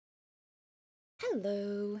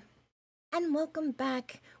Hello, and welcome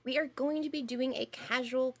back. We are going to be doing a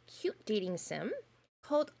casual, cute dating sim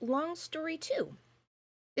called LongStory 2.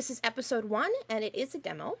 This is episode 1, and it is a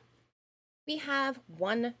demo. We have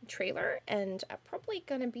one trailer, and probably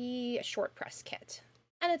going to be a short press kit.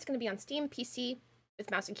 And it's going to be on Steam, PC, with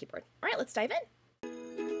mouse and keyboard. All right, let's dive in.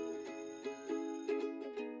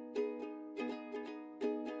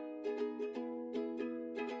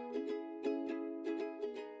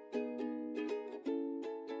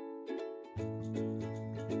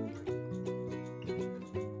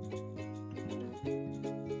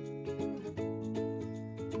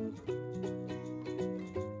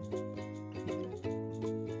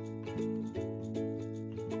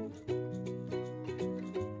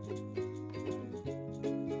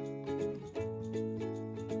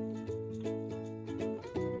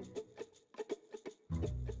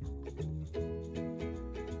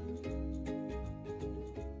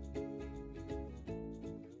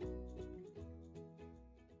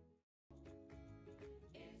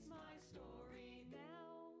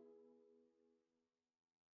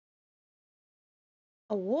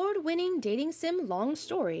 Award-winning dating sim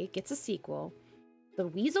LongStory gets a sequel. The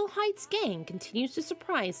Weasel Heights gang continues to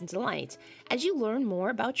surprise and delight as you learn more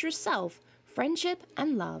about yourself, friendship,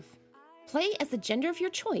 and love. Play as the gender of your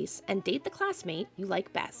choice and date the classmate you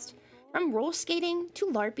like best. From rollerskating to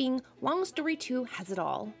LARPing, LongStory 2 has it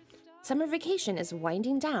all. Summer vacation is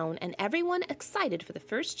winding down and everyone excited for the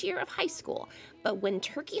first year of high school, but when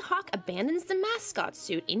Turkeyhawk abandons the mascot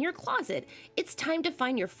suit in your closet, it's time to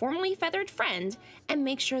find your formerly feathered friend and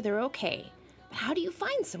make sure they're okay. But how do you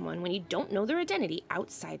find someone when you don't know their identity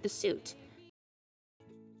outside the suit?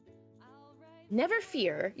 Never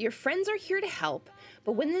fear, your friends are here to help,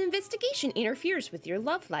 but when the investigation interferes with your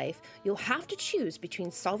love life, you'll have to choose between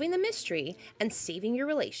solving the mystery and saving your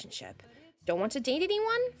relationship. Don't want to date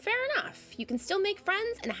anyone? Fair enough. You can still make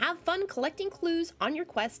friends and have fun collecting clues on your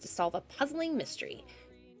quest to solve a puzzling mystery.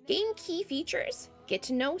 Gain key features, get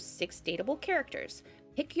to know 6 dateable characters,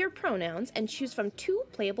 pick your pronouns and choose from 2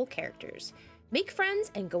 playable characters. Make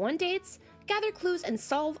friends and go on dates, gather clues and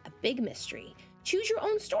solve a big mystery. Choose your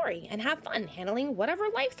own story and have fun handling whatever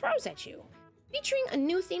life throws at you. Featuring a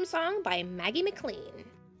new theme song by Maggie McLean.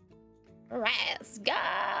 Alright, let's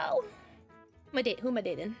go! Who am I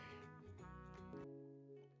dating?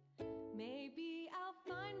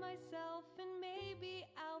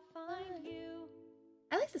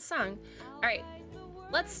 I like the song. Alright,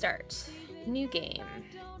 let's start. New game.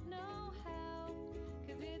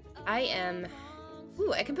 I am...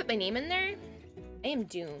 Ooh, I can put my name in there? I am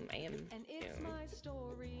Doom. I am Doom.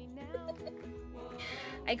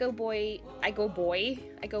 I go by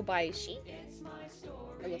she.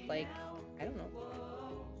 I look like... I don't know.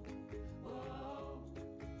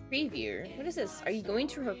 Preview. What is this? Are you going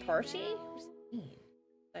to her party? What does that mean?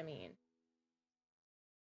 I mean...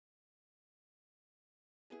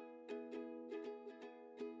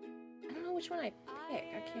 which one I pick.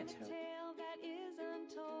 I can't tell.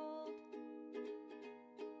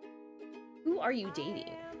 Who are you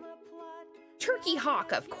dating?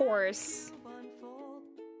 Turkeyhawk, of course.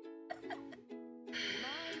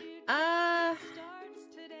 I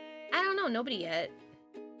don't know. Nobody yet.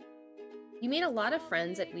 You made a lot of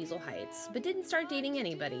friends at Weasel Heights, but didn't start dating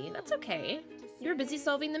anybody. That's okay. You're busy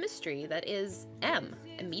solving the mystery that is M,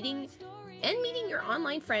 and meeting your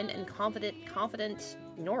online friend and confident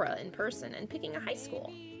Nora in person and picking a high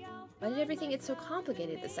school. Why did everything get so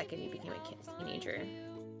complicated the second you became a teenager?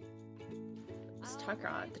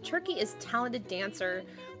 Turkeyhawk. The turkey is a talented dancer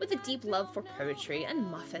with a deep love for poetry and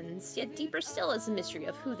muffins, yet deeper still is the mystery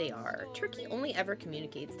of who they are. Turkey only ever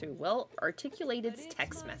communicates through well-articulated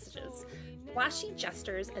text messages, flashy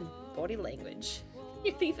gestures, and body language.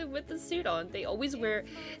 Even with the suit on, they always wear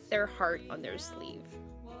their heart on their sleeve.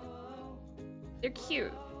 They're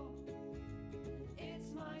cute.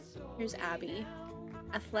 Here's Abby.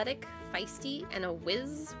 Athletic, feisty, and a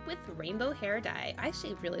whiz with rainbow hair dye. I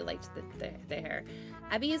actually really liked the hair.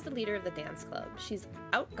 Abby is the leader of the dance club. She's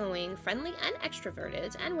outgoing, friendly, and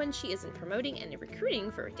extroverted, and when she isn't promoting and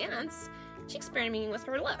recruiting for a dance, she's experimenting with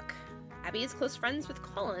her look. Abby is close friends with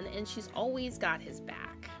Colin, and she's always got his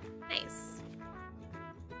back. Nice.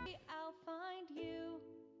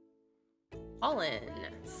 Colin,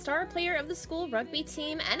 star player of the school rugby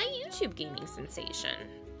team and a YouTube gaming sensation.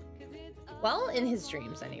 Well, in his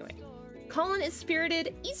dreams, anyway. Colin is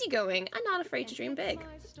spirited, easygoing, and not afraid to dream big,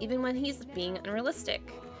 even when he's being unrealistic.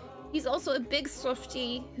 He's also a big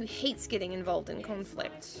softie who hates getting involved in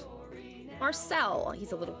conflict. Marcel,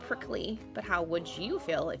 he's a little prickly, but how would you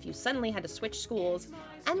feel if you suddenly had to switch schools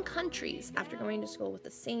and countries after going to school with the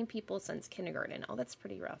same people since kindergarten? Oh, that's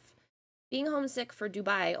pretty rough. Being homesick for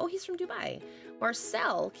Dubai. Oh, he's from Dubai.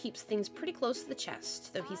 Marcel keeps things pretty close to the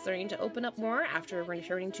chest, though he's learning to open up more after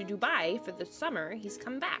returning to Dubai for the summer. He's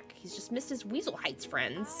come back. He's just missed his Weasel Heights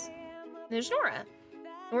friends. And there's Nora.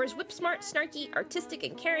 Nora's whip-smart, snarky, artistic,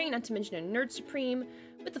 and caring, not to mention a nerd supreme.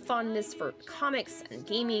 With the fondness for comics and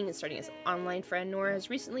gaming and starting as an online friend, Nora has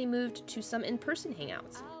recently moved to some in-person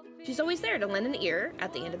hangouts. She's always there to lend an ear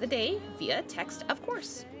at the end of the day, via text, of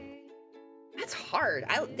course. That's hard.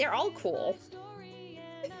 They're all cool.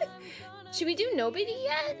 Should we do Nobody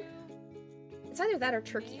yet? It's either that or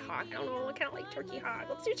Turkeyhawk. I don't know. I kind of like Turkeyhawk.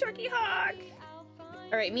 Let's do Turkeyhawk.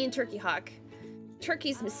 All right, me and Turkeyhawk.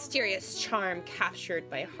 Turkey's mysterious charm captured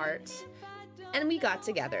my heart. And we got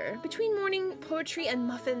together. Between morning poetry and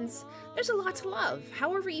muffins, there's a lot to love.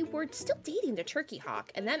 However, you were still dating the Turkeyhawk,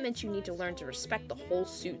 and that meant you need to learn to respect the whole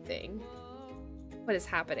suit thing. What is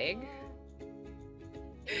happening?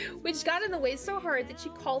 Which got in the way so hard that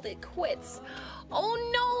you called it quits. Oh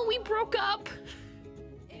no, we broke up.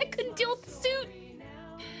 I couldn't deal with the suit.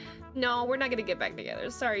 No, we're not gonna get back together.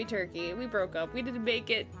 Sorry, Turkey. We broke up. We didn't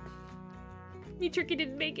make it. Me, Turkey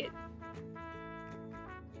didn't make it.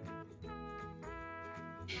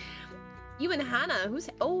 You and Hannah.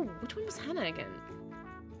 Oh, which one was Hannah again?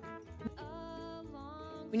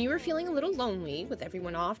 When you were feeling a little lonely with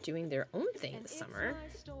everyone off doing their own thing this summer,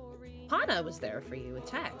 Hannah was there for you with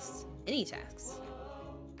texts. Any texts.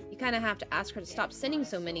 You kind of have to ask her to stop sending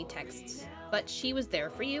so many texts. But she was there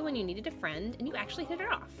for you when you needed a friend, and you actually hit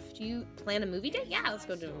her off. Do you plan a movie date? Yeah, let's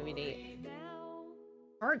go do a movie date.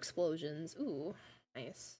 Car explosions. Ooh,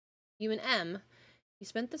 nice. You and M. You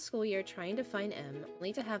spent the school year trying to find M,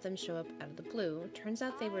 only to have them show up out of the blue. Turns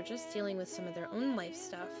out they were just dealing with some of their own life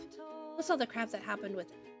stuff. Plus all the crap that happened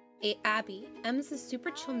with Abby. M's a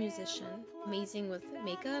super chill musician, amazing with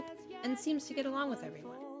makeup, and seems to get along with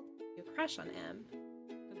everyone. You crush on M.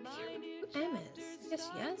 I can't remember who M is. I guess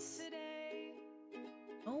yes?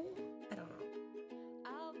 Oh, I don't know.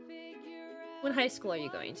 What high school are you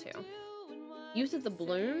going to? Youth of the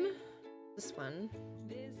Bloom? This one.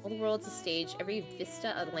 All the world's a stage, every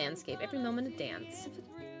vista a landscape, every moment a dance.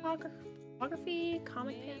 Photography,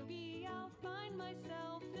 comic panel.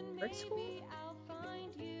 Art school?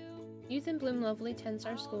 Youth in Bloom lovely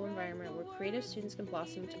 10-star school environment where creative students can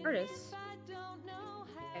blossom into artists.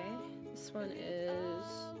 Okay, this one is...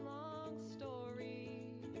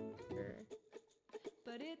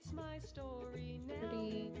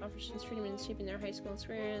 Offers students freedom in shaping their high school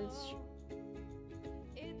experience.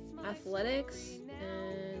 Athletics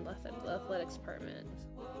and athletics department.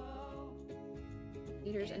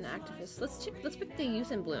 Leaders and activists. Let's pick the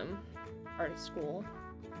Youth in Bloom art school.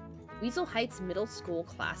 Weasel Heights Middle School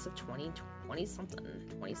class of 20 something.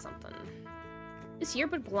 This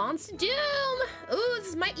yearbook belongs to Doom. Ooh, this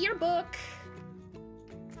is my yearbook.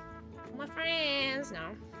 My friends,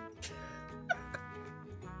 no.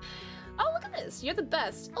 Oh, look at this. You're the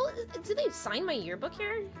best. Oh, did they sign my yearbook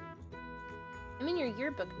here? I'm in your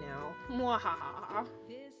yearbook now. Mwahaha.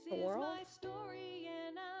 The world?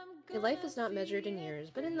 Your life is not measured in years,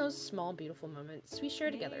 but in those small, beautiful moments we share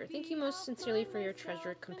together. Thank you most sincerely for your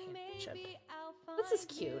treasured companionship. This is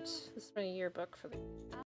cute. This is my yearbook for the...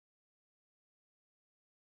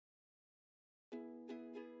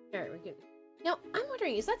 Alright, we're good. Now, I'm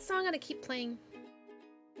wondering, is that song gonna keep playing?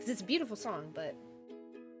 Because it's a beautiful song, but...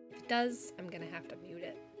 if it does, I'm gonna have to mute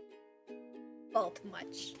it. All too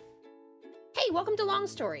much. Hey, welcome to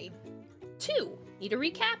LongStory 2. Need a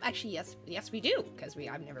recap? Actually, yes we do, because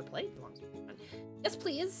I've never played LongStory 1. Yes,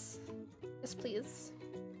 please. Yes, please.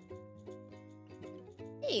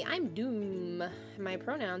 Hey, I'm Doom. My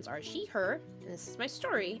pronouns are she, her, and this is my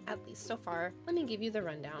story, at least so far. Let me give you the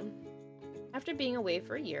rundown. After being away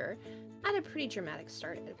for a year, I had a pretty dramatic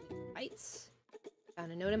start at Weasel Heights.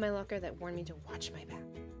 Found a note in my locker that warned me to watch my back.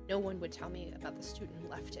 No one would tell me about the student who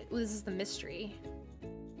left it. Ooh, this is the mystery.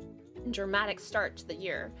 Dramatic start to the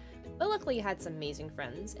year, but luckily I had some amazing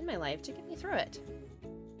friends in my life to get me through it.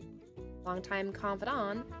 Longtime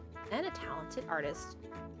confidant and a talented artist,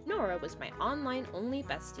 Nora was my online-only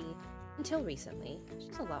bestie until recently.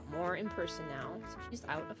 She's a lot more in person now, so she's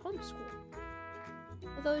out of homeschool.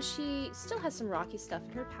 Although she still has some rocky stuff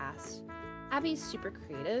in her past, Abby's super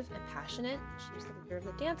creative and passionate. She was the leader of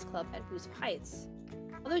the dance club at Weasel Heights.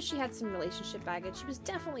 Although she had some relationship baggage, she was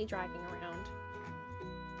definitely dragging around.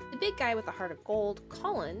 The big guy with a heart of gold,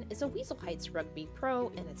 Colin, is a Weasel Heights rugby pro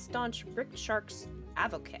and a staunch Brick Sharks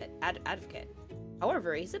advocate.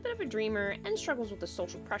 However, he's a bit of a dreamer and struggles with the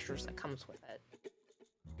social pressures that comes with it.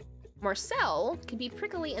 Marcel can be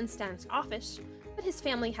prickly and standoffish, but his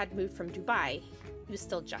family had moved from Dubai. He was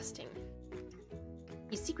still adjusting.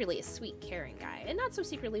 He's secretly a sweet, caring guy, and not so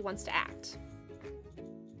secretly wants to act.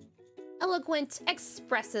 Eloquent,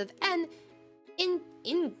 expressive, and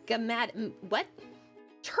what?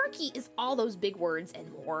 Turkey is all those big words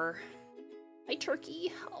and more. My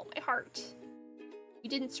Turkey, oh my heart. You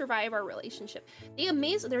didn't survive our relationship.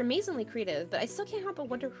 They're amazingly creative, but I still can't help but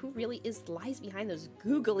wonder who really lies behind those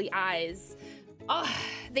googly eyes. Oh,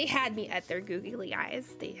 they had me at their googly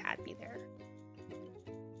eyes. They had me there.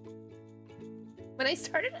 When I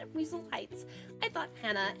started at Weasel Heights, I thought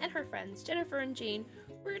Hannah and her friends, Jennifer and Jane,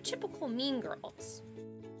 were typical mean girls.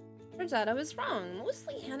 Turns out I was wrong.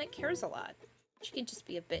 Mostly Hannah cares a lot. She can just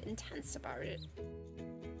be a bit intense about it.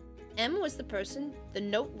 Em was the person the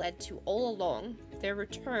note led to all along. Their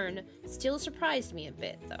return still surprised me a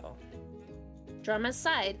bit, though. Drama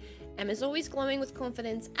aside, Em is always glowing with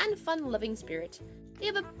confidence and fun-loving spirit. They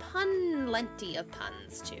have a plenty of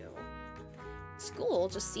puns, too. School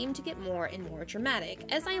just seemed to get more and more dramatic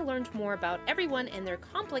as I learned more about everyone and their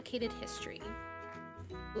complicated history.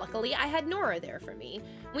 Luckily, I had Nora there for me.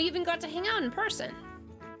 We even got to hang out in person.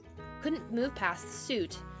 Couldn't move past the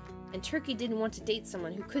suit, and Turkey didn't want to date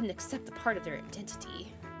someone who couldn't accept the part of their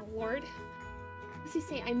identity. Oh, Lord. Does he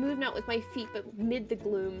say, I move not with my feet, but mid the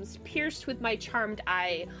glooms, pierced with my charmed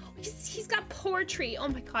eye. He's got poetry. Oh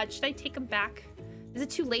my God, should I take him back? Is it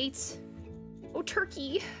too late? Oh,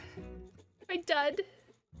 Turkey. My dud.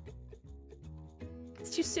 It's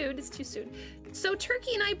too soon, it's too soon. So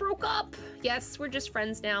Turkey and I broke up. Yes, we're just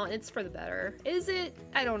friends now, and it's for the better. Is it?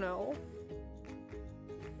 I don't know.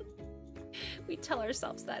 We tell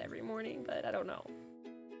ourselves that every morning, but I don't know.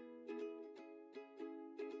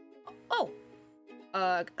 Oh!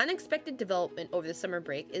 Unexpected development over the summer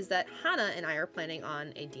break is that Hannah and I are planning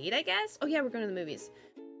on a date, I guess? Oh yeah, we're going to the movies.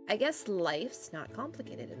 I guess life's not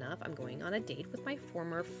complicated enough. I'm going on a date with my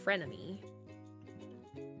former frenemy.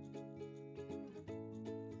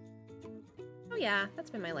 Oh yeah, that's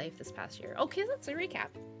been my life this past year. Okay, let's recap.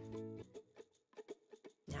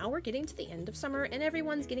 Now we're getting to the end of summer and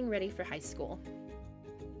everyone's getting ready for high school.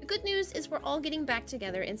 The good news is we're all getting back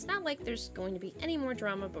together and it's not like there's going to be any more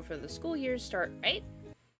drama before the school years start, right?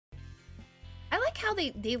 I like how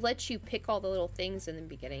they let you pick all the little things in the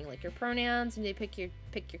beginning, like your pronouns, and they pick your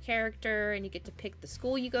character, and you get to pick the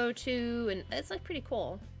school you go to, and it's like pretty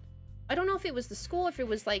cool. I don't know if it was the school, if it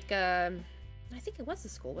was like I think it was the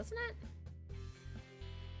school, wasn't it?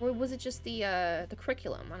 Or was it just the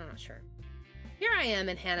curriculum? I'm not sure. Here I am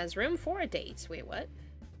in Hannah's room for a date. Wait, what?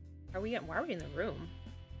 Why are we in the room?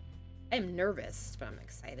 I am nervous, but I'm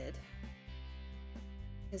excited.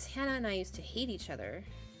 Because Hannah and I used to hate each other.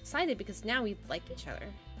 Excited because now we like each other.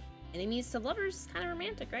 Enemies to lovers, kind of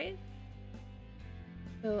romantic, right?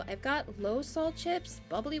 So I've got low salt chips,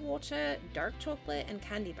 bubbly water, dark chocolate, and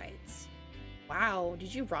candy bites. Wow,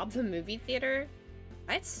 did you rob the movie theater?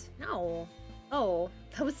 What? No. Oh,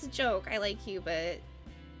 that was a joke. I like you, but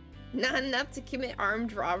not enough to commit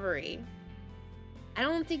armed robbery. I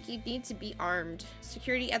don't think you need to be armed.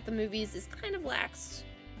 Security at the movies is kind of lax.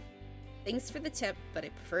 Thanks for the tip, but I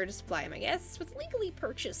prefer to supply my guests with legally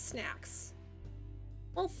purchased snacks.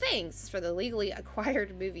 Well, thanks for the legally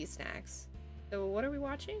acquired movie snacks. So what are we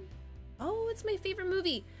watching? Oh, it's my favorite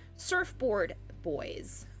movie, Surfboard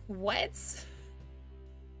Boys. What?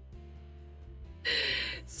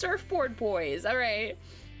 Surfboard Boys, all right.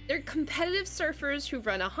 They're competitive surfers who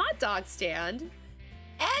run a hot dog stand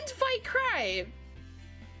and fight crime.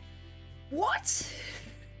 What?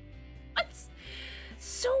 What?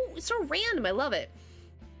 So random, I love it.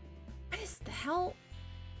 What is the hell?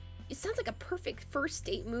 It sounds like a perfect first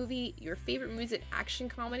date movie. Your favorite movie's an action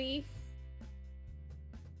comedy.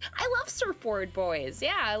 I love Surfboard Boys.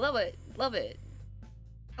 Yeah, I love it. Love it.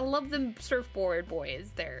 I love them Surfboard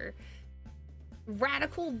Boys. They're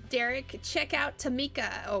Radical Derek. Check out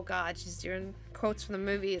Tamika. Oh god, she's doing quotes from the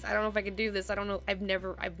movies. I don't know if I can do this. I don't know. I've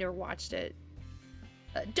never watched it.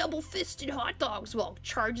 Double-fisted hot dogs while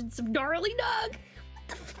charging some gnarly dog. What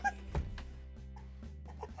the fuck?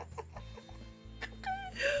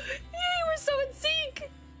 Yay, we're so in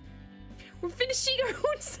sync. We're finishing our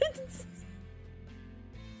own sentences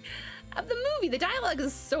of the movie. The dialogue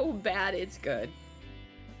is so bad, it's good.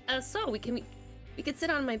 So we could sit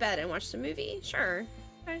on my bed and watch the movie. Sure.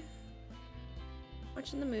 Okay.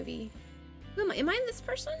 Watching the movie. Who am I? Am I this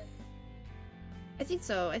person? I think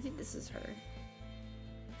so. I think this is her.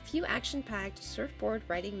 A few action-packed surfboard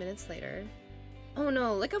riding minutes later. Oh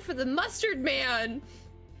no, look out for the mustard man!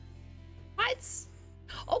 What?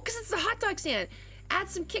 Oh, because it's the hot dog stand. Add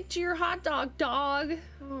some kick to your hot dog, dog.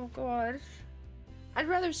 Oh god. I'd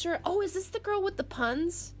rather serve. Oh, is this the girl with the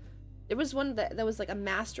puns? There was one that was like a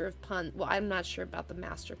master of pun. Well, I'm not sure about the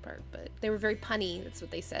master part, but they were very punny. That's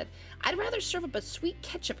what they said. I'd rather serve up a sweet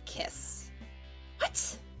ketchup kiss.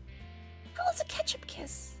 What? How is a ketchup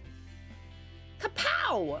kiss?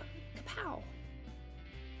 Kapow! Kapow.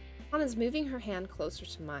 Anna's moving her hand closer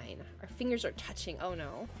to mine. Our fingers are touching. Oh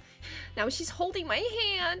no. Now she's holding my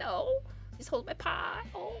hand. Oh. She's holding my paw.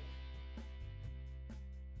 Oh.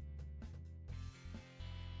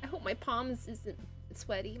 I hope my palms isn't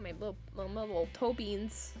sweaty. My little toe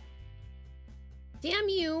beans. Damn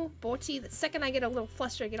you, Bochi. The second I get a little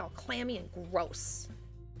flustered, I get all clammy and gross.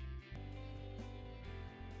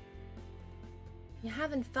 You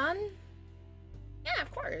having fun? Yeah, of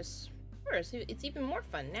course. Of course. It's even more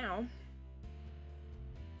fun now.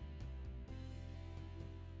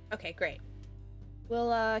 Okay, great.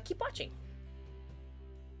 We'll keep watching.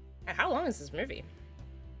 How long is this movie?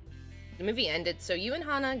 The movie ended, so you and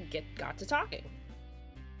Hana got to talking.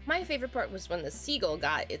 My favorite part was when the seagull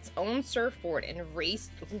got its own surfboard and raced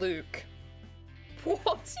Luke.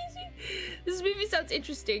 What? This movie sounds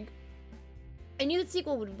interesting. I knew the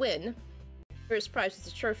seagull would win. First prize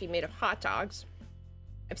was a trophy made of hot dogs.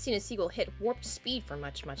 I've seen a seagull hit warp speed for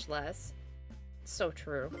much, much less. It's so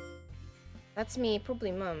true. That's me,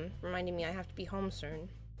 probably Mum, reminding me I have to be home soon.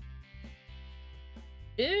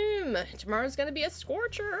 Doom! Tomorrow's gonna be a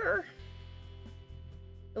scorcher!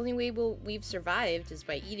 The only way we've survived is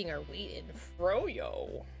by eating our weight in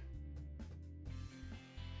froyo.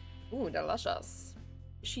 Ooh, delicious.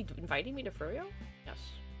 Is she inviting me to froyo? Yes.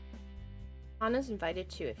 Hana's invited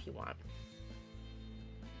too if you want.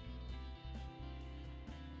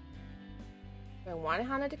 Do I want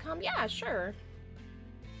Hana to come? Yeah, sure.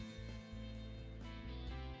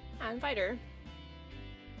 Yeah, invite her.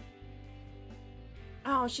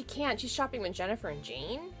 Oh, she can't. She's shopping with Jennifer and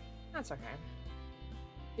Jane? That's okay.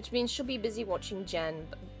 Which means she'll be busy watching Jen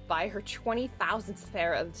buy her 20,000th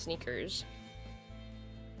pair of sneakers.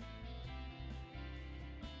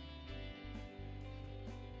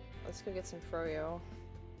 Let's go get some froyo.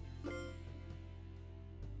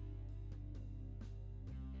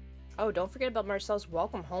 Oh, don't forget about Marcel's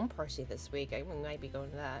welcome home party this week. We might be going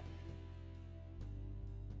to that.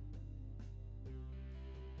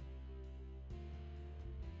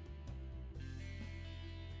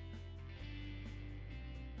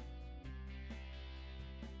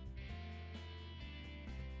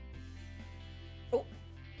 Oh,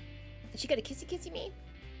 did she get a kissy me?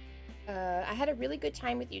 I had a really good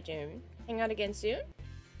time with you, June. Hang out again soon?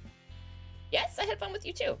 Yes, I had fun with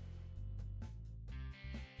you too.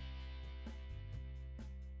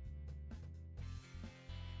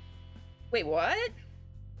 Wait, what?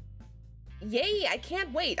 Yay, I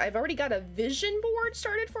can't wait. I've already got a vision board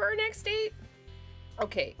started for our next date.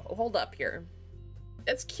 Okay, hold up here.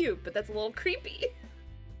 That's cute, but that's a little creepy.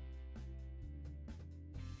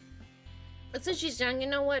 But since she's young, you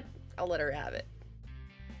know what? I'll let her have it.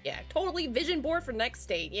 Yeah, totally vision board for next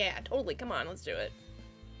date. Yeah, totally. Come on, let's do it.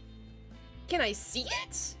 Can I see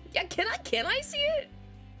it? Yeah, can I see it?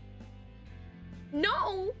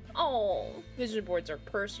 No! Oh, vision boards are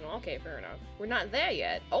personal. Okay, fair enough. We're not there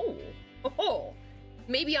yet. Oh. Oh.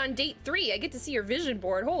 Maybe on date 3, I get to see your vision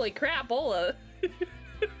board. Holy crap, Ola.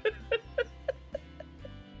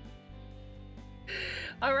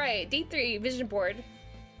 Alright, date 3, vision board.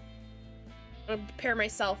 I'm gonna prepare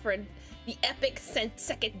myself for the epic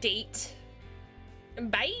second date.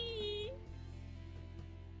 Bye!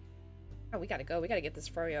 Oh, we gotta go. We gotta get this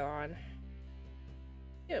froyo on.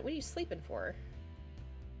 Dude, what are you sleeping for?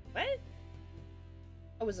 What?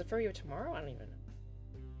 Oh, is the froyo tomorrow? I don't even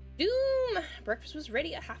know. Doom! Breakfast was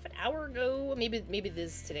ready a half an hour ago. Maybe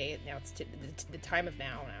this is today. Now it's the time of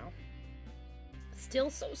now. Still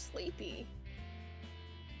so sleepy.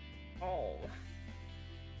 Oh.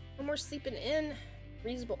 No more sleeping in.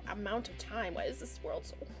 Reasonable amount of time. Why is this world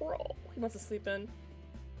so cruel? He wants to sleep in.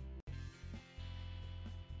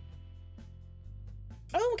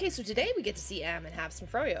 Oh, okay, so today we get to see Em and have some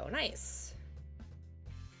froyo. Nice.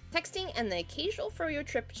 Texting and the occasional froyo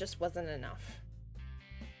trip just wasn't enough.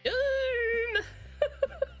 Doom!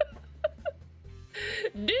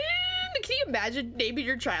 Doom! Can you imagine naming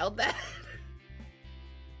your child that?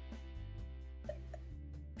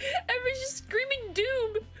 Everyone's just screaming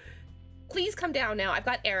Doom! Please come down now. I've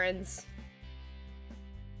got errands.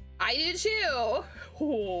 I did too.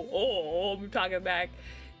 Oh, I'm talking back.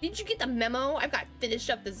 Did you get the memo? I've got to finish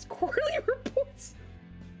up this quarterly reports.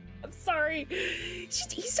 I'm sorry.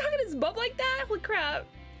 He's talking to his mom like that? Holy crap.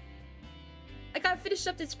 I gotta finish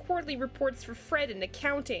up this quarterly reports for Fred in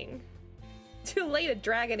accounting. Too late to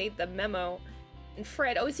Dragonate the memo. And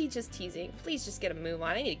Fred, oh, is he just teasing? Please just get a move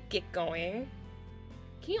on. I need to get going.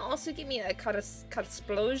 Can you also give me a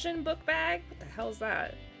explosion book bag? What the hell is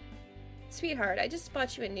that? Sweetheart, I just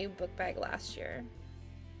bought you a new book bag last year.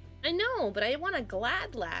 I know, but I want a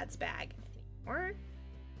Glad Lads bag anymore.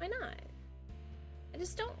 Why not? I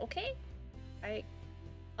just don't, okay?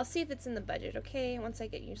 I'll see if it's in the budget, okay? Once I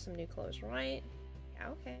get you some new clothes, right? Yeah,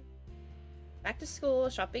 okay. Back to school,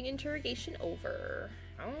 shopping interrogation over.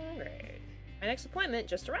 Alright. My next appointment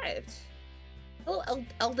just arrived. Hello,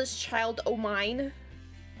 eldest child o' mine.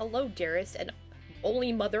 Hello, dearest and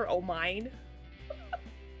only mother o' mine.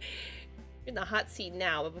 You're in the hot seat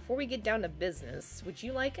now, but before we get down to business, would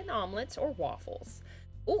you like an omelet or waffles?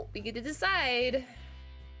 Oh, we get to decide.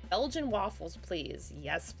 Belgian waffles, please.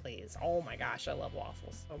 Yes, please. Oh my gosh, I love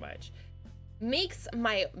waffles so much. Make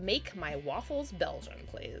my waffles Belgian,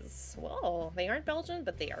 please. Well, they aren't Belgian,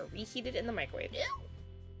 but they are reheated in the microwave. Ew.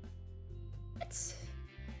 What?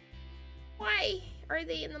 Why are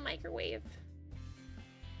they in the microwave?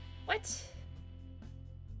 What?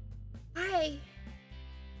 Why?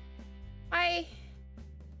 Why?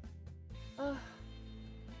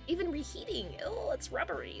 Even reheating. Oh, it's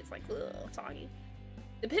rubbery. It's like, ugh, soggy.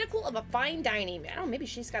 The pinnacle of a fine dining. I don't know, maybe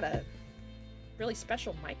she's got a really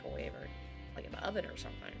special microwave or like an oven or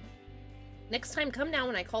something. Next time, come down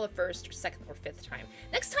when I call the first or second or fifth time.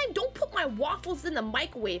 Next time, don't put my waffles in the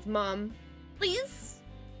microwave, Mom. Please?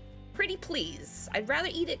 Pretty please. I'd rather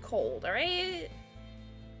eat it cold, alright?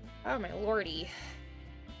 Oh, my lordy.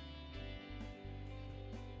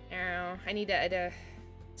 Now, I need to,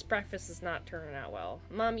 this breakfast is not turning out well.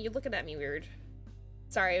 Mom, you're looking at me weird.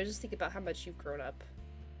 Sorry, I was just thinking about how much you've grown up.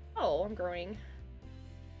 Oh, I'm growing.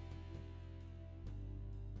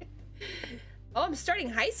 Oh, I'm starting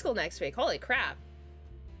high school next week. Holy crap.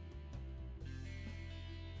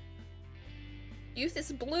 Youth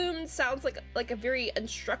is bloomed sounds like a very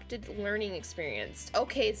instructed learning experience.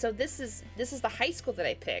 Okay, so this is the high school that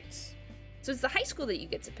I picked. So it's the high school that you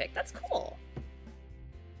get to pick. That's cool.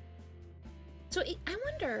 So I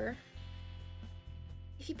wonder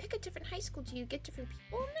if you pick a different high school, do you get different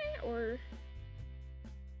people in there, or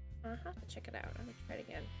I'll have to check it out. I'm gonna try it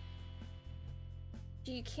again.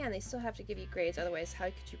 You can. They still have to give you grades. Otherwise, how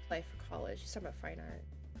could you play for college? You're talking about fine art.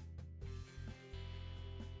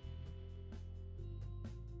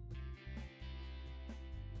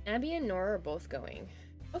 Abby and Nora are both going.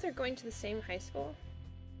 Both are going to the same high school?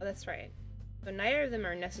 Oh, that's right. But neither of them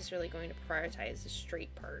are necessarily going to prioritize the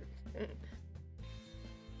straight part.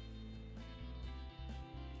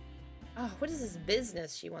 Oh, what is this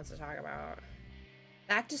business she wants to talk about?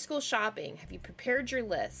 Back to school shopping. Have you prepared your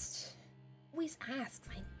list? Always asks.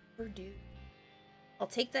 I never do. I'll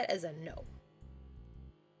take that as a no.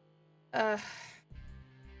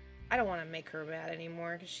 I don't want to make her mad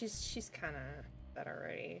anymore because she's kind of that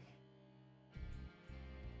already.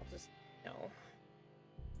 I'll just no.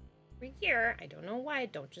 Every year, I don't know why.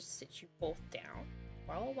 Don't just sit you both down.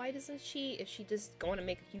 Well, why doesn't she? If she just going to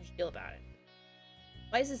make a huge deal about it.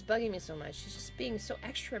 Why is this bugging me so much? She's just being so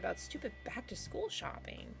extra about stupid back-to-school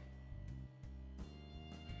shopping.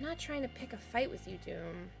 I'm not trying to pick a fight with you,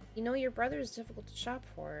 Doom. You know your brother is difficult to shop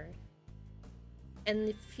for. And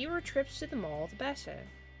the fewer trips to the mall, the better.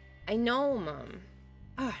 I know, Mom.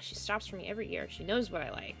 Ah, she stops for me every year. She knows what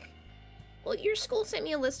I like. Well, your school sent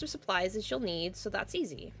me a list of supplies that you'll need, so that's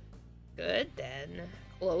easy. Good, then.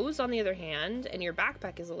 Clothes, on the other hand, and your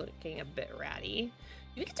backpack is looking a bit ratty.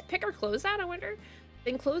 Do we get to pick our clothes out, I wonder?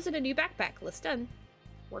 Then clothes in a new backpack. List done.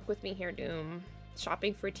 Work with me here, Doom.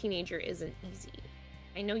 Shopping for a teenager isn't easy.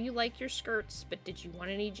 I know you like your skirts, but did you want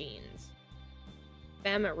any jeans?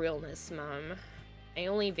 Bam at realness, Mom. I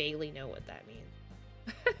only vaguely know what that means.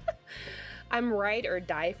 I'm ride or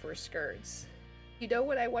die for skirts. You know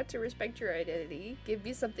when I want to respect your identity. Give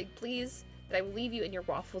me something, please, and I will leave you and your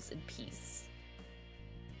waffles in peace.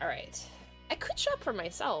 Alright. I could shop for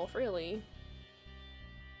myself, really.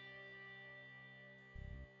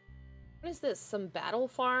 What is this? Some Battle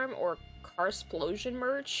Farm or Carsplosion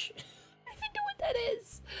merch? I don't know what that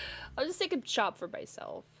is. I'll just take a shop for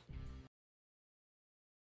myself.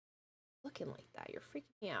 Looking like that, you're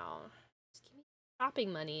freaking me out. Just give me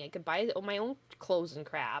shopping money. I could buy my own clothes and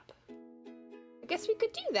crap. I guess we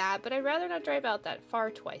could do that, but I'd rather not drive out that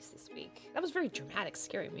far twice this week. That was very dramatic,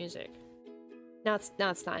 scary music. Now it's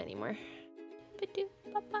not anymore. I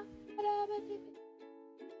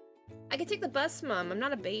can take the bus, Mom. I'm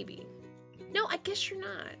not a baby. No, I guess you're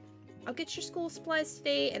not. I'll get your school supplies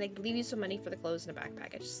today, and I can leave you some money for the clothes in a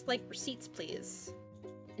backpack. I just like receipts, please.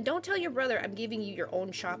 And don't tell your brother I'm giving you your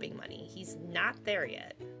own shopping money. He's not there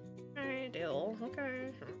yet. Alright, deal. Okay.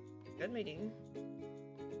 Good meeting.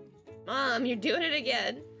 Mom, you're doing it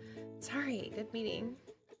again. Sorry, good meeting.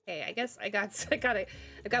 Okay, I guess I got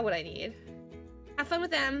what I need. Have fun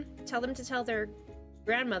with them. Tell them to tell their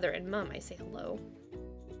grandmother and mom I say hello.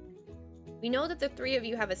 We know that the three of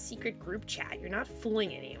you have a secret group chat. You're not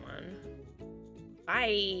fooling anyone.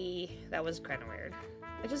 Bye. That was kind of weird.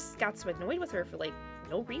 I just got so annoyed with her for, like,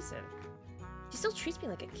 no reason. She still treats me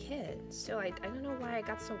like a kid. Still, I don't know why I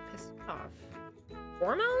got so pissed off.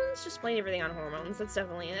 Hormones? Just blame everything on hormones. That's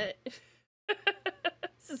definitely it.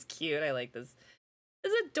 This is cute. I like this.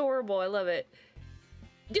 This is adorable. I love it.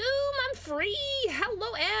 Doom, I'm free!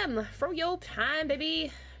 Hello, M! Froyo time,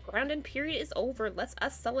 baby. Grounding period is over. Let's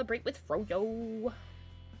us celebrate with Froyo.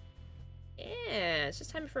 Yeah, it's just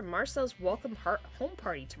time for Marcel's welcome home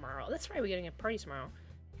party tomorrow. That's right, we're getting a party tomorrow.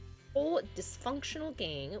 Whole dysfunctional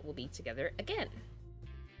gang will be together again.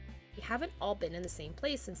 We haven't all been in the same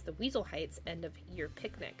place since the Weasel Heights end of year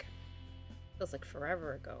picnic. Feels like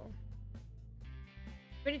forever ago.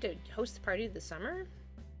 Ready to host the party this summer?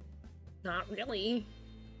 Not really.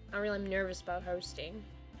 Not really. I'm nervous about hosting.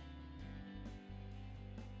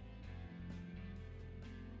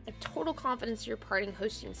 I have total confidence in your party and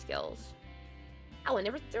hosting skills. Oh, I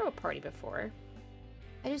never threw a party before.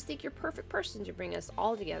 I just think you're a perfect person to bring us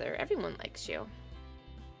all together. Everyone likes you.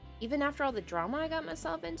 Even after all the drama I got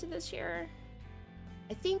myself into this year,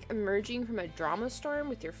 I think emerging from a drama storm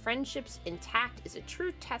with your friendships intact is a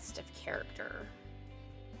true test of character.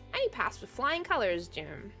 I passed with flying colors,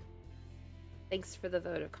 Jim. Thanks for the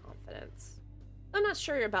vote of confidence. I'm not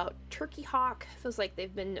sure about Turkeyhawk. Feels like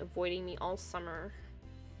they've been avoiding me all summer.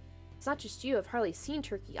 It's not just you. I've hardly seen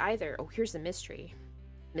Turkey either. Oh, here's the mystery.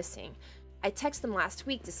 Missing. I texted them last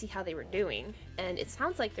week to see how they were doing, and it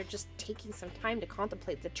sounds like they're just taking some time to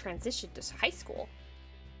contemplate the transition to high school.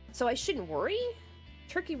 So I shouldn't worry?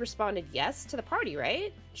 Turkey responded yes to the party,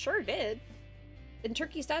 right? Sure did. Then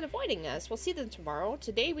Turkey's not avoiding us. We'll see them tomorrow.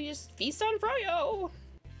 Today we just feast on Froyo.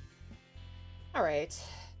 Alright.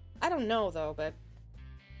 I don't know though, but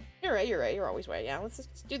you're right, you're always right. Yeah, let's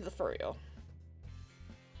do the Froyo.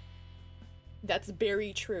 That's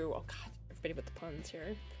very true. Oh god, everybody with the puns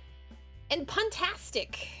here. And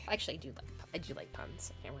puntastic. Actually, I do like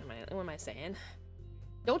puns. Okay, what am I saying?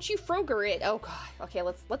 Don't you Froger it. Oh god. Okay,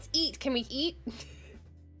 let's eat. Can we eat?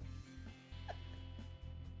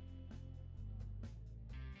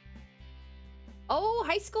 Oh,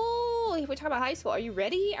 high school. If we talk about high school, are you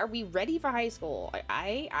ready? Are we ready for high school?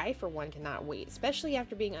 I for one cannot wait, especially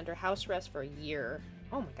after being under house arrest for a year.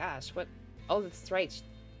 Oh my gosh, what? Oh, that's right.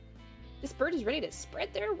 This bird is ready to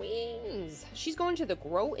spread their wings. She's going to the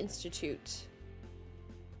Grow Institute.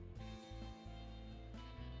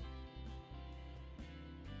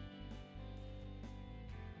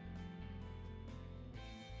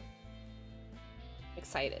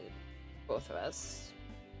 Excited, both of us.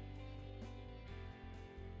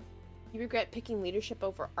 You regret picking leadership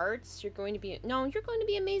over arts? You're going to be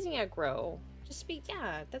amazing at Grow. Just be,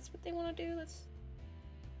 yeah, that's what they want to do. That's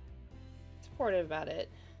supportive about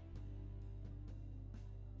it.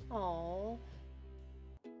 Aww.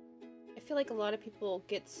 I feel like a lot of people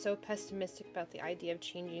get so pessimistic about the idea of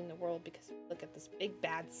changing the world because they look at this big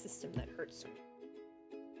bad system that hurts so much.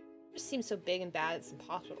 It just seems so big and bad it's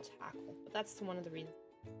impossible to tackle. But that's one of the reasons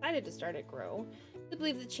I decided to start at Grow. I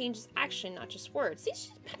believe that change is action, not just words.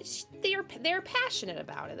 They're passionate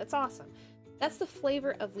about it. That's awesome. That's the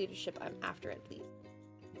flavor of leadership I'm after, at least.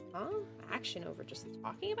 Huh? Action over just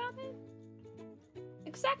talking about it?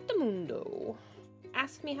 Exactamundo.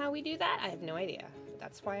 Ask me how we do that? I have no idea. But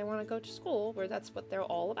that's why I want to go to school, where that's what they're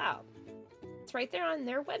all about. It's right there on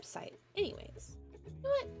their website. Anyways, you know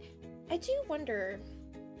what? I do wonder,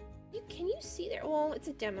 can you see their, well, it's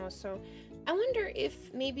a demo, so I wonder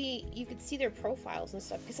if maybe you could see their profiles and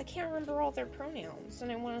stuff, because I can't remember all their pronouns,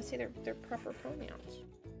 and I want to see their proper pronouns.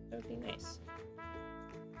 That would be nice.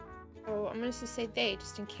 So I'm going to say they,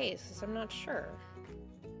 just in case, because I'm not sure.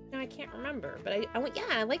 No, I can't remember, but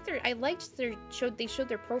I liked they showed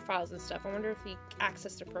their profiles and stuff. I wonder if we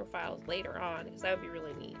access their profiles later on, because that would be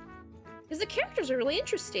really neat. Because the characters are really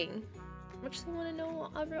interesting. I actually want to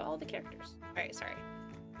know all the characters. Alright, sorry.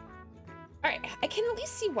 Alright, I can at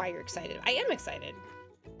least see why you're excited. I am excited.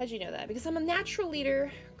 How'd you know that? Because I'm a natural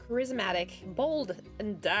leader, charismatic, bold,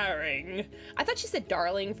 and daring. I thought she said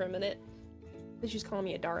darling for a minute. Then she was calling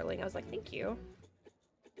me a darling. I was like, thank you.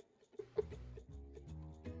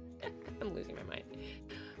 I'm losing my mind.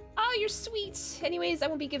 Oh, you're sweet. Anyways, I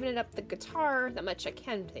won't be giving it up the guitar that much. I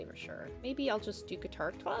can say for sure. Maybe I'll just do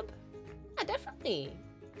guitar club. Yeah, definitely.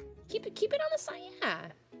 Keep it on the side. Yeah.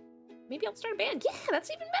 Maybe I'll start a band. Yeah,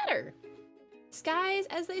 that's even better. Skies,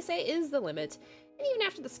 as they say, is the limit. And even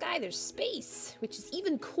after the sky, there's space, which is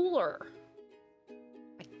even cooler.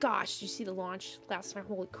 My gosh, did you see the launch last night?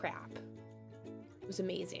 Holy crap. It was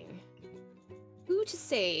amazing. Who to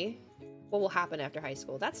say what will happen after high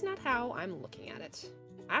school? That's not how I'm looking at it.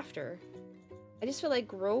 After. I just feel like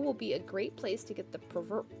Grow will be a great place to get the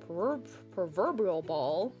proverbial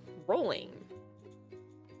ball rolling.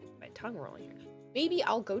 My tongue rolling here. Maybe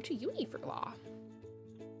I'll go to uni for law.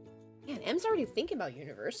 Man, Em's already thinking about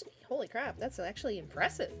university. Holy crap, that's actually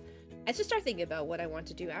impressive. I should start thinking about what I want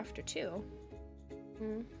to do after, too.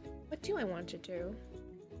 What do I want to do?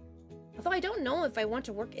 Although I don't know if I want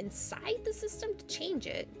to work inside the system to change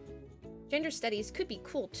it. Gender studies could be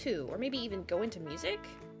cool, too. Or maybe even go into music.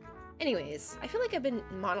 Anyways, I feel like I've been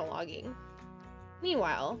monologuing.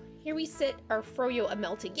 Meanwhile, here we sit, our froyo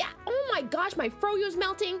a-melting. Yeah, oh my gosh, my froyo's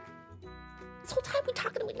melting! This whole time we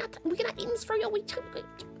talking, we're not eating this froyo.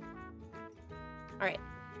 Alright.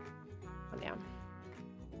 Calm down.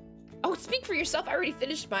 Oh, speak for yourself. I already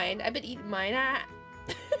finished mine. I've been eating mine.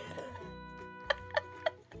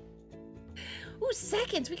 Ooh,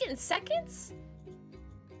 seconds. We getting seconds?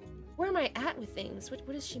 Where am I at with things? What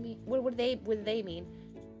does she mean? What do they mean?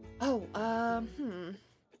 Oh,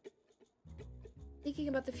 thinking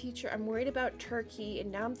about the future. I'm worried about turkey,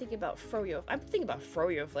 and now I'm thinking about froyo. I'm thinking about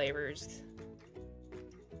froyo flavors.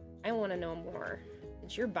 I want to know more.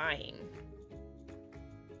 That you're buying.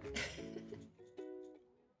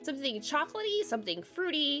 Something chocolatey, something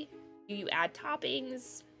fruity. Do you add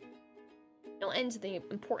toppings? No end to the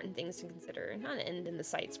important things to consider. Not an end in the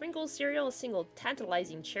sight. Sprinkles, cereal, a single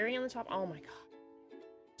tantalizing cherry on the top. Oh my god.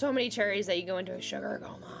 So many cherries that you go into a sugar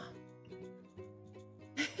coma.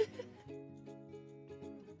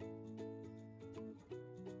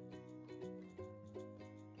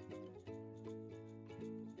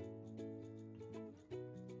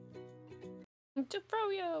 To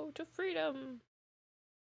froyo, to freedom.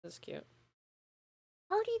 This is cute.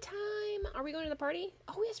 Party time! Are we going to the party?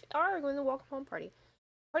 Oh, yes, we are. We're going to the welcome home party.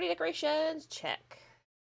 Party decorations, check.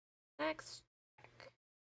 Next, check.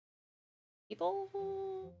 People.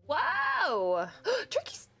 Whoa!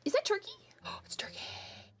 Turkeys! Is that turkey? Oh, it's turkey.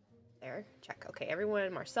 There, check. Okay,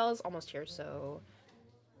 everyone. Marcel's almost here, so.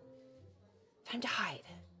 Time to hide.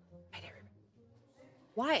 Hide everybody.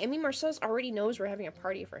 Why? I mean, Marcel's already knows we're having a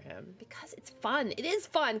party for him. Because it's fun. It is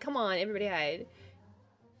fun. Come on, everybody hide.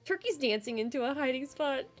 Turkey's dancing into a hiding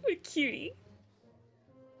spot. What a cutie.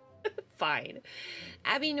 Fine.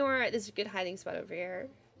 Abby, Nora, there's a good hiding spot over here.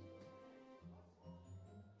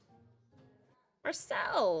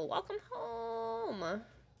 Marcel, welcome home.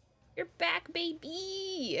 You're back,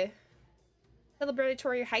 baby.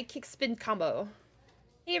 Celebratory high kick spin combo.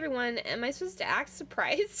 Hey, everyone. Am I supposed to act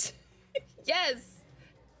surprised? Yes.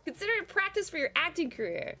 Consider it practice for your acting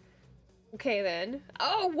career. Okay, then.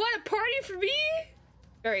 Oh, what a party for me.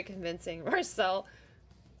 Very convincing, Marcel.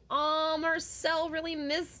 Oh, Marcel really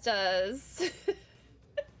missed us.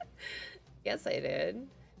 Yes, I did.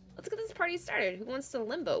 Let's get this party started. Who wants to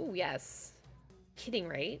limbo? Ooh, yes. Kidding,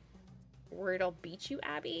 right? Worried I'll beat you,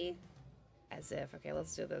 Abby? As if. Okay,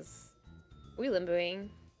 let's do this. Are we limboing?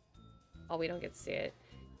 Oh, we don't get to see it.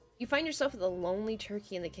 You find yourself with a lonely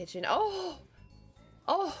turkey in the kitchen. Oh!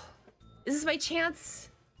 Oh! Is this my chance?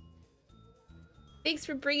 Thanks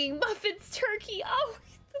for bringing muffins, turkey. Oh,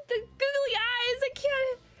 the googly eyes.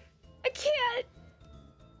 I can't.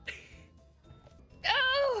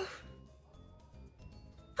 Oh.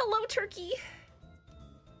 Hello, turkey.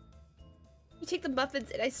 You take the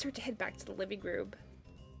muffins and I start to head back to the living room.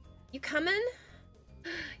 You coming?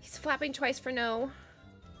 He's flapping twice for no.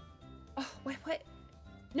 Oh, what?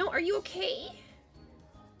 No, are you okay?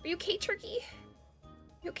 Are you okay, turkey?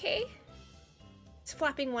 You okay? He's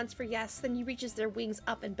flapping once for yes, then he reaches their wings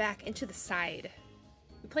up and back and to the side.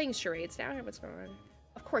 We're playing charades now? What's going on?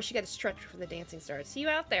 Of course, you gotta stretch before the dancing starts. See you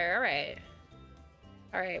out there, alright.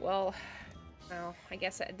 Alright, well, I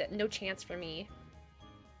guess no chance for me.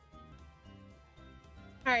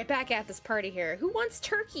 Alright, back at this party here. Who wants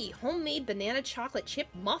turkey? Homemade banana chocolate chip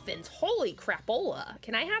muffins. Holy crapola.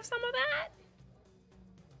 Can I have some of that?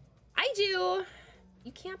 I do.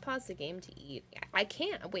 You can't pause the game to eat. I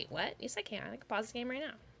can't. Wait, what? Yes, I can. I can pause the game right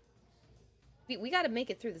now. We gotta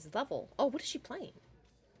make it through this level. Oh, what is she playing?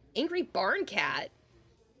 Angry Barn Cat.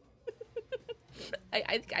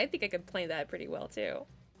 I think I could play that pretty well, too.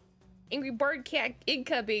 Angry Barn Cat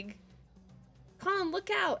incoming. Colin, look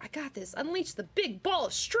out. I got this. Unleash the big ball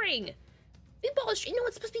of string. Big ball of string. No,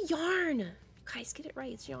 it's supposed to be yarn. You guys, get it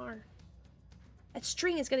right. It's yarn. That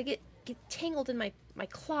string is gonna get tangled in my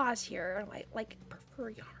claws here. I prefer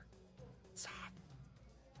yarn. Soft.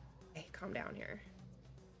 Okay, calm down here.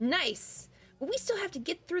 Nice. But we still have to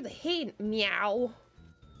get through the hay. Meow.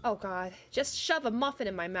 Oh god. Just shove a muffin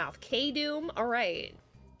in my mouth. K-Doom? Alright.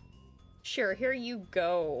 Sure, here you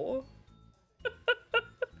go.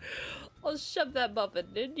 I'll shove that muffin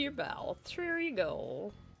into your mouth. Here you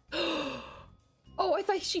go. Oh, I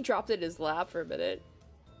thought she dropped it in his lap for a minute.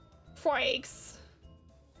 Franks!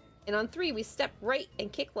 And on 3, we step right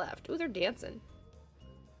and kick left. Ooh, they're dancing.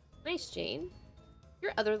 Nice, Jane.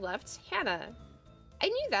 Your other left's Hannah. I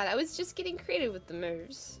knew that. I was just getting creative with the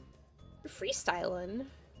moves. You're freestyling.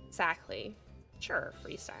 Exactly. Sure,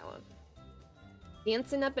 freestyling.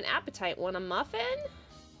 Dancing up an appetite. Want a muffin?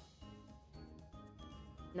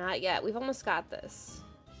 Not yet. We've almost got this.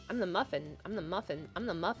 I'm the muffin. I'm the muffin. I'm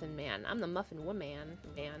the muffin man. I'm the muffin woman.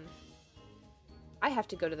 Man. I have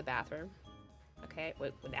to go to the bathroom. Okay,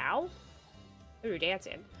 wait, now? Ooh,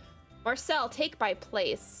 dancing. Marcel, take my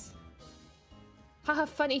place. Haha,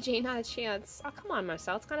 funny, Jane, not a chance. Oh, come on,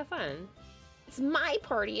 Marcel, it's kind of fun. It's my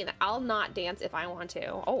party, and I'll not dance if I want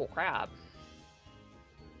to. Oh, crap.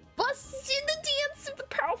 Bust in the dance of the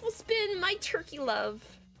powerful spin, my turkey love.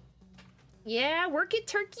 Yeah, work it,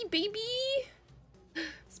 turkey, baby.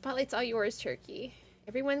 Spotlight's all yours, turkey.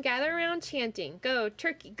 Everyone gather around chanting. Go,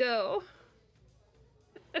 turkey, go.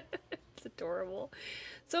 It's adorable.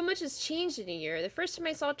 So much has changed in a year. The first time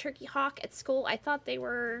I saw Turkeyhawk at school, I thought they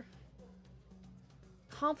were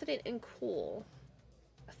confident and cool.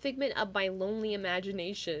 A figment of my lonely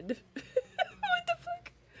imagination. What the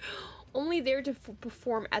fuck? Only there to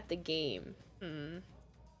perform at the game.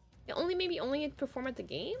 Yeah, only perform at the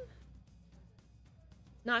game?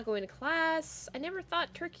 Not going to class. I never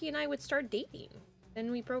thought Turkey and I would start dating.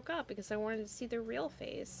 Then we broke up because I wanted to see their real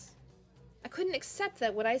face. I couldn't accept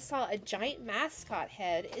that when I saw a giant mascot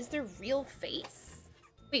head is their real face.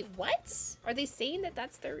 Wait, what? Are they saying that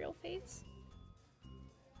that's their real face?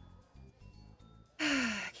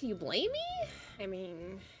 Can you blame me? I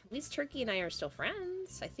mean, at least Turkey and I are still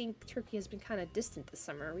friends. I think Turkey has been kind of distant this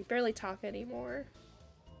summer. We barely talk anymore.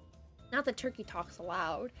 Not that Turkey talks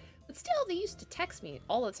aloud, but still they used to text me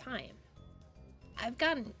all the time. I've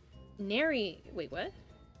gotten nary... Wait, what?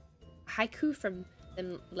 Haiku from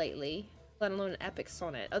them lately, let alone an epic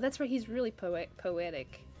sonnet. Oh, that's right, he's really poetic.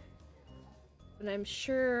 But I'm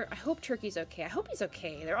sure... I hope Turkey's okay. I hope he's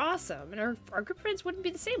okay. They're awesome, and our group friends wouldn't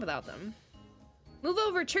be the same without them. Move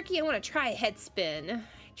over, Turkey, I want to try a head spin.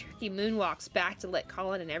 Turkey moonwalks back to let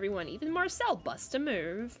Colin and everyone, even Marcel, bust a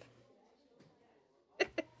move.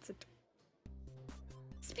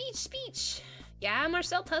 Speech! Yeah,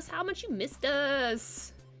 Marcel, tell us how much you missed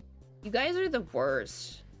us. You guys are the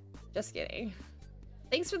worst. Just kidding.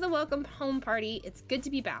 Thanks for the welcome home party. It's good to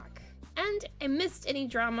be back. And I missed any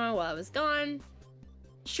drama while I was gone.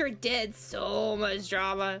 Sure did. So much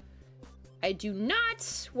drama. I do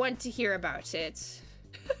not want to hear about it.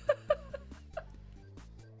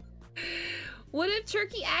 What if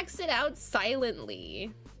Turkey acts it out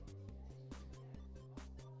silently?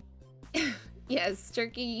 Yes,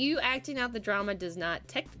 Turkey, you acting out the drama does not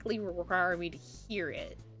technically require me to hear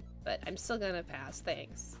it, but I'm still gonna pass,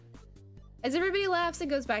 thanks. As everybody laughs and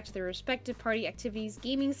goes back to their respective party activities,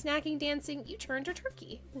 gaming, snacking, dancing, you turn to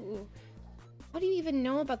Turkey. Ooh. How do you even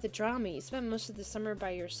know about the drama? You spent most of the summer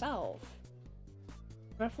by yourself.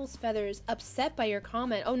 Ruffles feathers, upset by your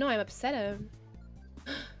comment. Oh no, I'm upset him.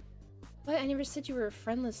 What? I never said you were a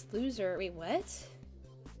friendless loser. Wait, what?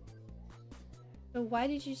 So why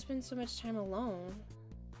did you spend so much time alone?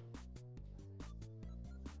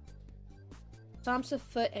 Stomps a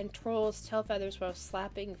foot and twirls tail feathers while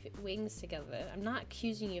slapping wings together. I'm not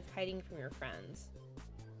accusing you of hiding from your friends.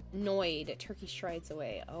 Annoyed, Turkey strides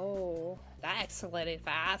away. Oh, that escalated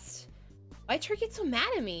fast. Why Turkey get so mad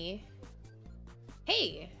at me?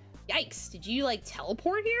 Hey, yikes, did you like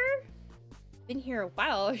teleport here? Been here a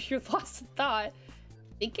while, you're lost in thought.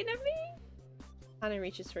 Thinking of me? Hannah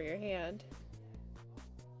reaches for your hand.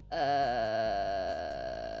 I'm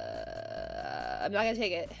not gonna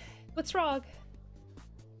take it. What's wrong?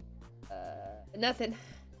 Nothing.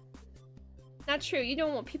 Not true, you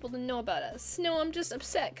don't want people to know about us. No, I'm just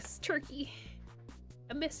upset because Turkey.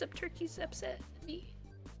 I messed up. Turkey's upset at me.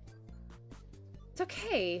 It's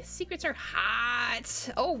okay, secrets are hot.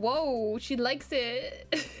 Oh, whoa, she likes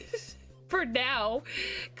it. For now.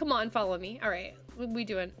 Come on, follow me. All right, what are we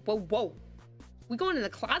doing? Whoa. We going in the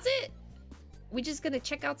closet? We just gonna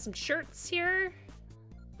check out some shirts here?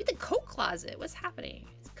 With the coat closet, what's happening?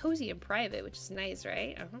 It's cozy and private, which is nice,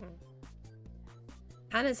 right?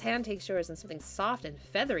 Hannah's hand takes yours and something soft and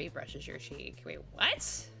feathery brushes your cheek. Wait, what?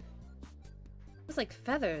 It's like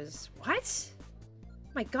feathers. What?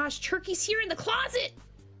 Oh my gosh, Turkey's here in the closet!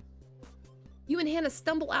 You and Hannah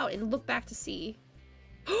stumble out and look back to see.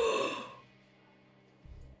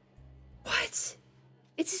 What?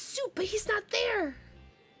 It's his suit, but he's not there.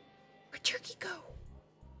 Where'd Turkey go?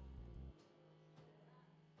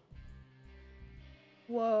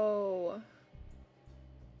 Whoa.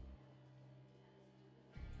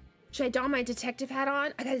 Should I don my detective hat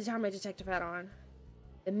on? I gotta don my detective hat on.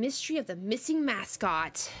 The mystery of the missing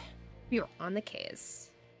mascot. We are on the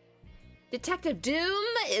case. Detective Doom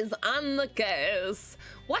is on the case.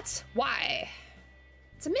 What? Why?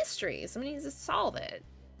 It's a mystery. Somebody needs to solve it.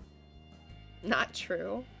 Not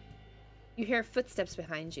true. You hear footsteps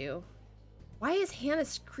behind you. Why is Hannah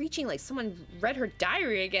screeching like someone read her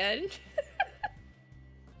diary again?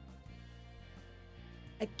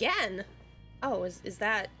 Again? Oh, is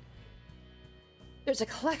that... There's a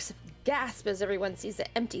collective gasp as everyone sees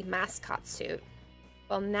the empty mascot suit.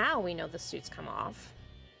 Well, now we know the suit's come off.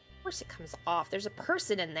 Of course it comes off. There's a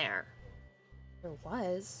person in there. There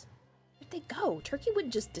was. Where'd they go? Turkey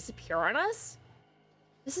wouldn't just disappear on us?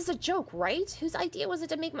 This is a joke, right? Whose idea was it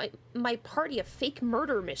to make my party a fake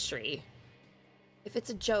murder mystery? If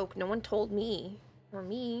it's a joke, no one told me. Or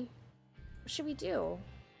me. What should we do?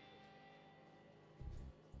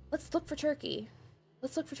 Let's look for Turkey.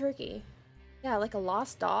 Let's look for Turkey. Yeah, like a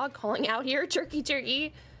lost dog calling out here, Turkey,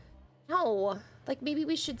 Turkey. No, like maybe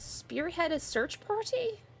we should spearhead a search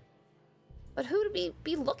party? But who to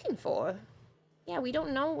be looking for? Yeah, we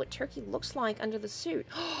don't know what Turkey looks like under the suit.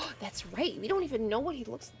 That's right, we don't even know what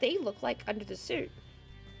they look like under the suit.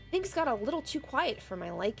 Things got a little too quiet for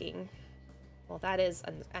my liking. Well, that is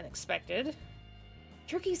unexpected.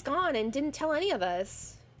 Turkey's gone and didn't tell any of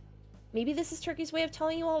us. Maybe this is Turkey's way of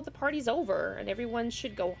telling you all the party's over and everyone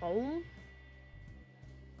should go home?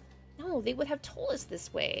 No, they would have told us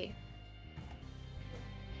this way.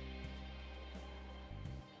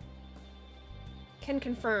 Can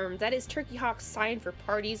confirm, that is Turkeyhawk's sign for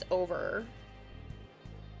party's over.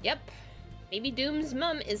 Yep, maybe Doom's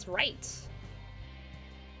mum is right.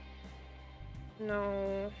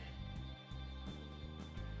 No.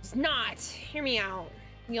 It's not. Hear me out.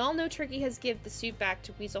 We all know Turkey has given the suit back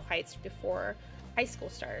to Weasel Heights before high school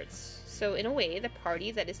starts. So in a way, the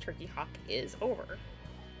party that is Turkeyhawk is over.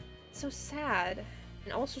 It's so sad.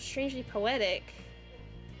 And also strangely poetic.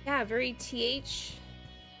 Yeah, very TH.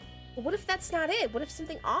 But what if that's not it? What if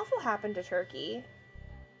something awful happened to Turkey?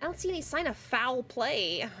 I don't see any sign of foul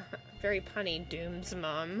play. Very punny, Doom's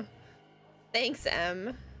mom. Thanks,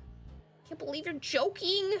 M. Can't believe you're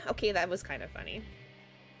joking. Okay, that was kind of funny.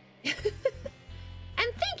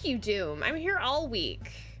 And thank you, Doom. I'm here all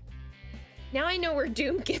week. Now I know where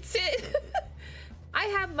Doom gets it. I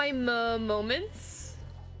have my moments.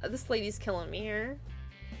 Oh, this lady's killing me here.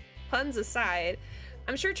 Puns aside,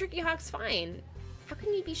 I'm sure Turkeyhawk's fine. How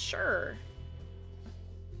can you be sure?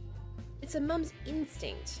 It's a mom's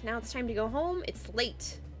instinct. Now it's time to go home. It's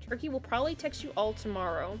late. Turkey will probably text you all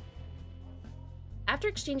tomorrow. After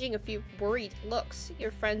exchanging a few worried looks,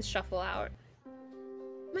 your friends shuffle out.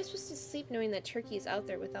 How am I supposed to sleep knowing that Turkey is out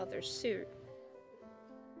there without their suit?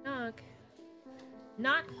 Knock.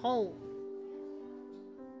 Not home.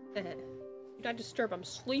 Do not disturb, I'm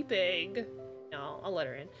sleeping. No, I'll let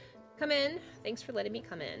her in. Come in. Thanks for letting me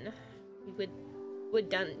come in. You would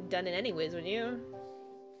done it anyways, wouldn't you?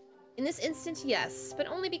 In this instance, yes, but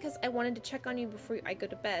only because I wanted to check on you before I go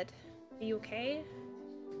to bed. Are you okay?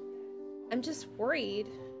 I'm just worried.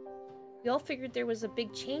 We all figured there was a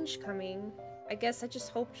big change coming. I guess I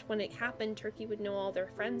just hoped when it happened, Turkey would know all their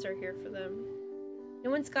friends are here for them. No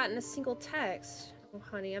one's gotten a single text. Oh,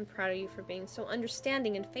 honey, I'm proud of you for being so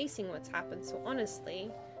understanding and facing what's happened so honestly.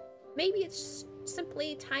 Maybe it's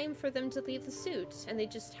simply time for them to leave the suit, and they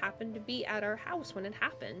just happened to be at our house when it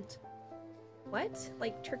happened. What?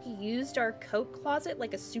 Like Turkey used our coat closet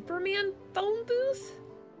like a Superman phone booth?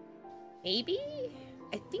 Maybe?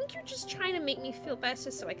 I think you're just trying to make me feel better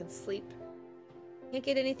so I can sleep. Can't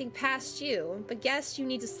get anything past you, but guess you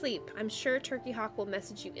need to sleep. I'm sure Turkeyhawk will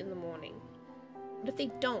message you in the morning. What if they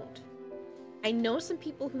don't? I know some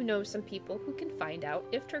people who can find out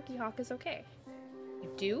if Turkeyhawk is okay. You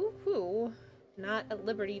do? Who? Not at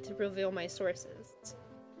liberty to reveal my sources.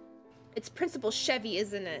 It's Principal Chevy,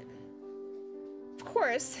 isn't it? Of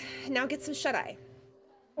course. Now get some shut-eye.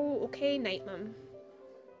 Oh, okay, night, Mum.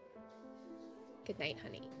 Good night,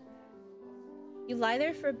 honey. You lie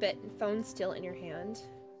there for a bit, and phone still in your hand.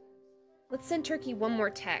 Let's send Turkey one more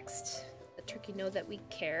text. Let Turkey know that we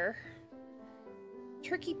care.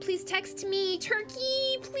 Turkey, please text me!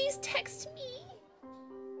 Turkey, please text me!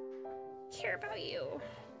 I care about you.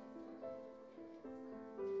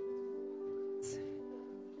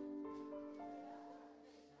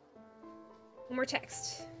 One more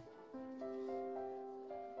text.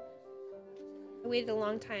 I waited a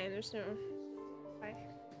long time. There's no... Bye.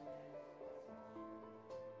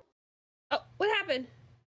 Oh, what happened?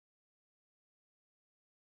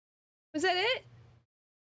 Was that it?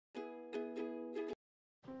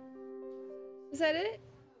 that it?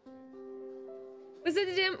 Was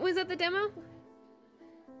that the demo?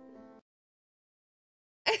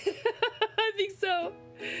 I think so.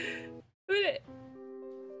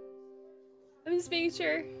 I'm just making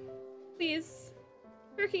sure. Please.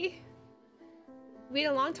 Turkey. Wait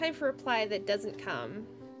a long time for a reply that doesn't come.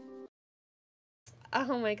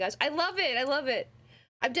 Oh my gosh. I love it. I love it.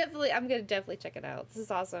 I'm gonna definitely check it out. This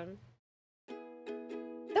is awesome.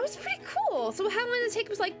 That was pretty cool. So how long did it take? It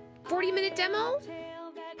was like 40-minute demo?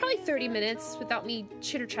 Probably 30 minutes without me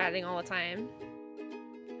chitter-chatting all the time.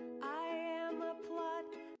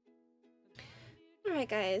 Alright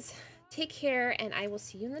guys, take care and I will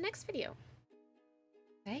see you in the next video.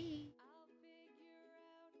 Bye.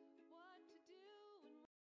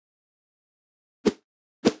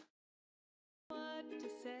 What to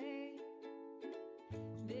say?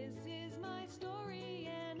 This is my story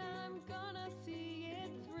and I'm gonna see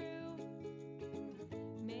it through.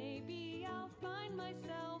 Maybe I'll find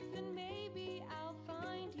myself and maybe I'll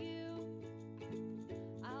find you.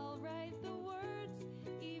 I'll write the words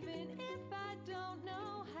even if I don't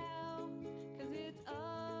know how, 'cause it's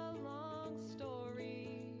a long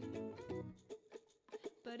story.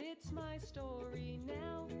 But it's my story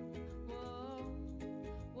now. Whoa,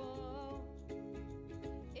 whoa.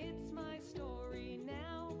 It's my story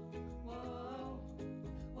now. Whoa,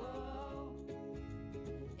 whoa.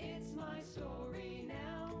 It's my story now.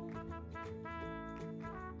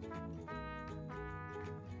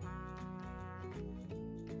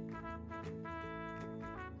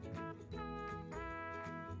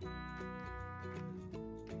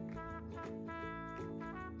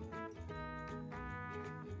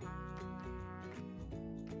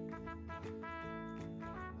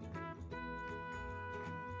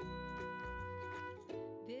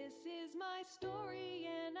 This is my story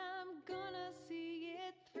and I'm gonna see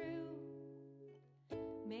it through.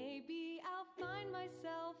 Maybe I'll find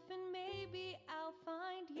myself and maybe I'll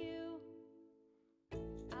find you.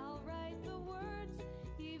 I'll write the words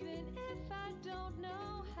even if I don't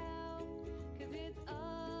know how, 'cause it's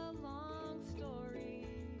a long story.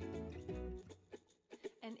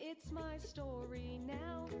 And it's my story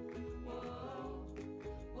now.